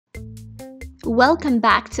welcome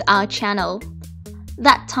back to our channel.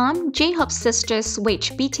 That time, J-Hope's sisters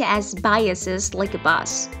switched BTS biases like a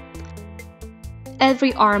bus.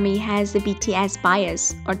 Every army has a BTS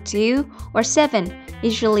bias, or 2 or 7,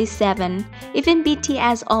 usually 7. Even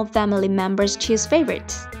BTS all family members choose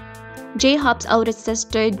favorites. J-Hope's older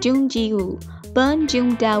sister Jung Ji-woo, born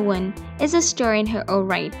Jung Da-won, is a star in her own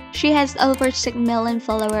right. She has over 6 million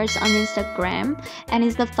followers on Instagram and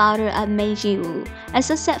is the founder of Meiji-woo, a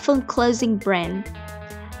successful clothing brand.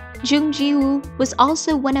 Jung Ji-woo was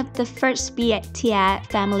also one of the first BTS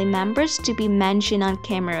family members to be mentioned on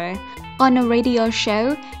camera. On a radio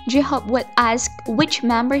show, J-Hope would ask which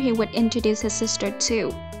member he would introduce his sister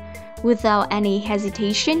to. Without any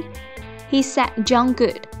hesitation, he said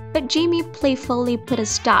Jungkook. But Jimmy playfully put a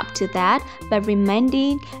stop to that by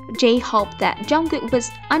reminding J-Hope that Jungkook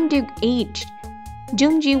was underage.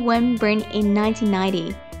 Jung Ji-won, born in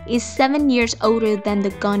 1990, is 7 years older than the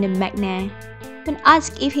Gundam magnate. When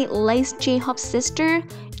asked if he likes J-Hope's sister,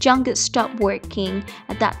 Jungkook stopped working.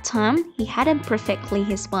 At that time, he hadn't perfectly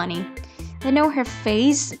his body. I know her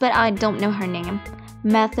face, but I don't know her name.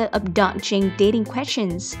 Method of dodging dating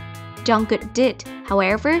questions. Jungkook did,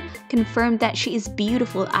 however, confirm that she is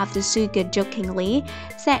beautiful after Suga jokingly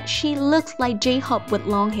said she looks like J-Hope with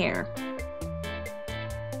long hair.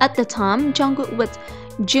 At the time, Jungkook was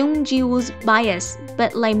Jung Ji-woo's bias,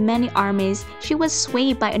 but like many armies, she was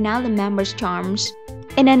swayed by another member's charms.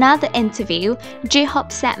 In another interview,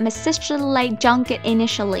 J-Hope said my sister liked Jungkook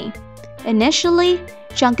initially. Initially,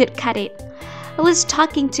 Jungkook cut it. I was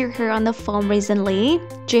talking to her on the phone recently,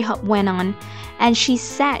 J-Hope went on, and she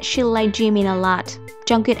said she liked Jimin a lot.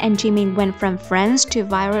 Jungkook and Jimin went from friends to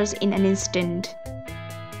virals in an instant.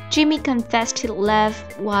 Jimmy confessed his love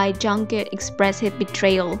while Jungkook expressed his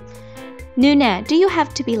betrayal. "Nuna, do you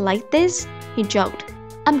have to be like this?" he joked.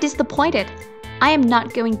 "I'm disappointed. I am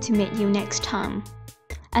not going to meet you next time."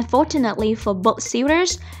 Unfortunately for both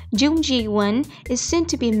suitors, Jung Ji-won is soon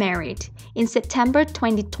to be married. In September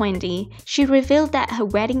 2020, she revealed that her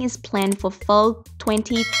wedding is planned for fall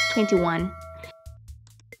 2021.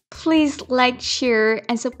 Please like, share,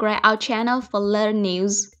 and subscribe our channel for later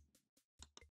news.